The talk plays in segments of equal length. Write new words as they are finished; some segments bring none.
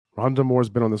Rondale Moore's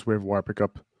been on this waiver wire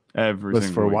pickup every list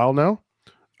for single a week. while now.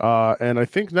 And I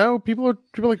think now people are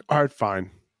like, all right,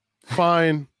 fine.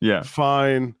 Yeah.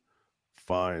 fine.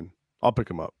 I'll pick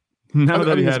him up. Now I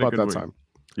that he think it's had a about good that week. time.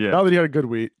 Yeah. Now that he had a good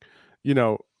week,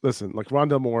 listen, like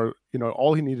Rondale Moore,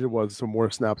 all he needed was some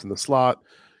more snaps in the slot,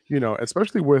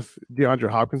 especially with DeAndre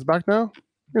Hopkins back now,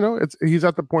 he's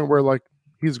at the point where like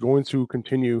he's going to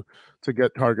continue to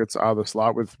get targets out of the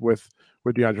slot with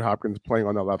DeAndre Hopkins playing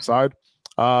on that left side.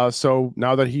 So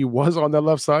now that he was on that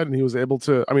left side and he was able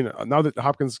to, now that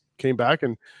Hopkins came back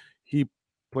and he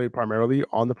played primarily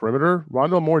on the perimeter,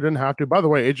 Rondale Moore didn't have to. By the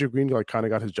way, AJ Green like kind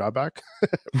of got his job back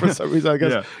for some reason. I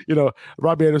guess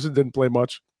Robbie Anderson didn't play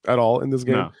much at all in this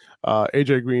game. No.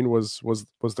 AJ Green was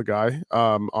the guy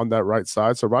on that right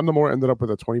side. So Rondale Moore ended up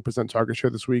with a 20% target share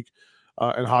this week,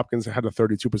 and Hopkins had a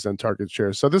 32% target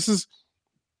share. So this is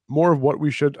more of what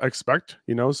we should expect,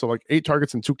 So like 8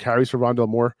 targets and 2 carries for Rondale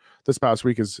Moore this past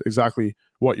week is exactly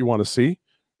what you want to see.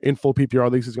 In full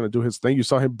PPR leagues, he's going to do his thing. You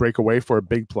saw him break away for a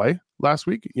big play last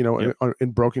week,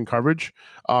 in broken coverage.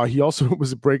 He also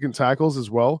was breaking tackles as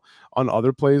well on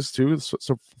other plays too,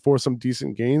 so for some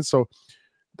decent gains. So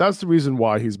that's the reason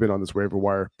why he's been on this waiver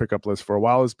wire pickup list for a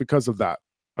while, is because of that.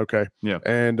 Okay. Yeah.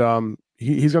 And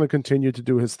he's going to continue to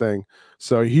do his thing.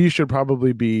 So he should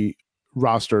probably be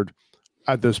rostered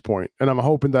at this point. And I'm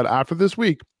hoping that after this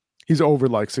week, he's over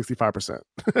like 65%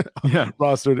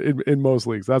 rostered in most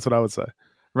leagues. That's what I would say.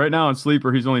 Right now on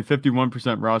Sleeper, he's only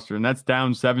 51% roster, and that's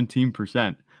down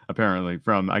 17% apparently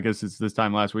from, I guess it's this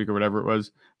time last week or whatever it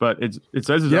was. But it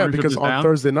says his ownership because is on down.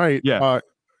 Thursday night,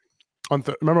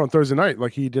 remember on Thursday night,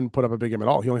 like he didn't put up a big game at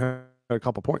all. He only had a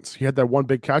couple points. He had that one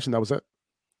big catch, and that was it.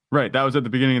 Right, that was at the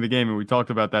beginning of the game, and we talked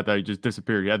about that he just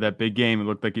disappeared. He had that big game. It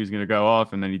looked like he was going to go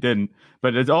off, and then he didn't.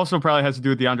 But it also probably has to do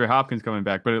with DeAndre Hopkins coming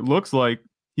back. But it looks like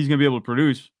he's going to be able to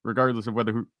produce regardless of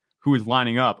whether who is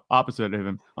lining up opposite of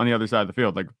him on the other side of the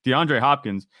field. Like DeAndre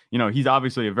Hopkins, he's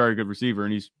obviously a very good receiver,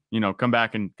 and he's, come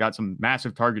back and got some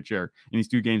massive target share in these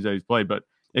 2 games that he's played. But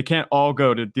it can't all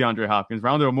go to DeAndre Hopkins.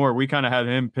 Rondale Moore, we kind of had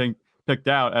him picked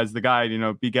out as the guy,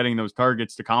 be getting those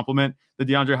targets to complement the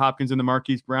DeAndre Hopkins and the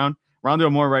Marquise Brown.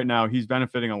 Rondale Moore right now, he's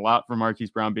benefiting a lot from Marquise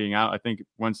Brown being out. I think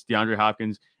once DeAndre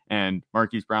Hopkins and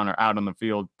Marquise Brown are out on the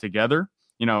field together,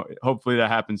 hopefully that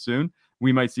happens soon.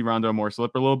 We might see Rondale Moore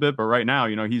slip a little bit, but right now,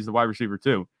 he's the wide receiver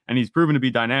too. And he's proven to be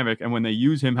dynamic. And when they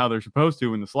use him how they're supposed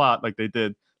to in the slot, like they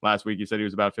did last week, he said he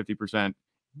was about 50%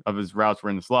 of his routes were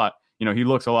in the slot. He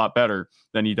looks a lot better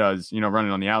than he does,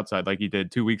 running on the outside like he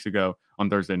did 2 weeks ago on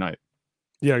Thursday night.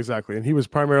 Yeah, exactly. And he was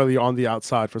primarily on the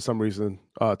outside for some reason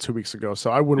 2 weeks ago. So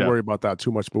I wouldn't worry about that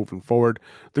too much moving forward.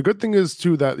 The good thing is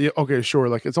too that, okay, sure,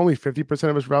 like it's only 50%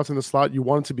 of his routes in the slot. You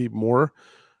want it to be more.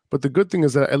 But the good thing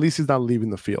is that at least he's not leaving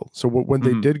the field. So when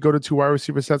they did go to 2 wide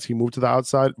receiver sets, he moved to the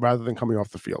outside rather than coming off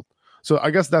the field. So I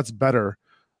guess that's better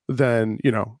than,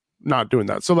 not doing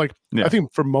that. So I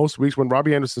think for most weeks when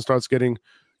Robbie Anderson starts getting,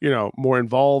 more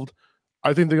involved,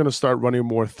 I think they're going to start running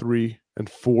more 3 and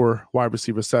 4 wide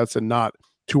receiver sets and not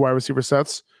 2 wide receiver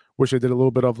sets, which they did a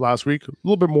little bit of last week, a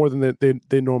little bit more than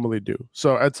they normally do.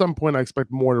 So at some point, I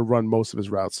expect Moore to run most of his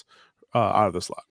routes out of the slot.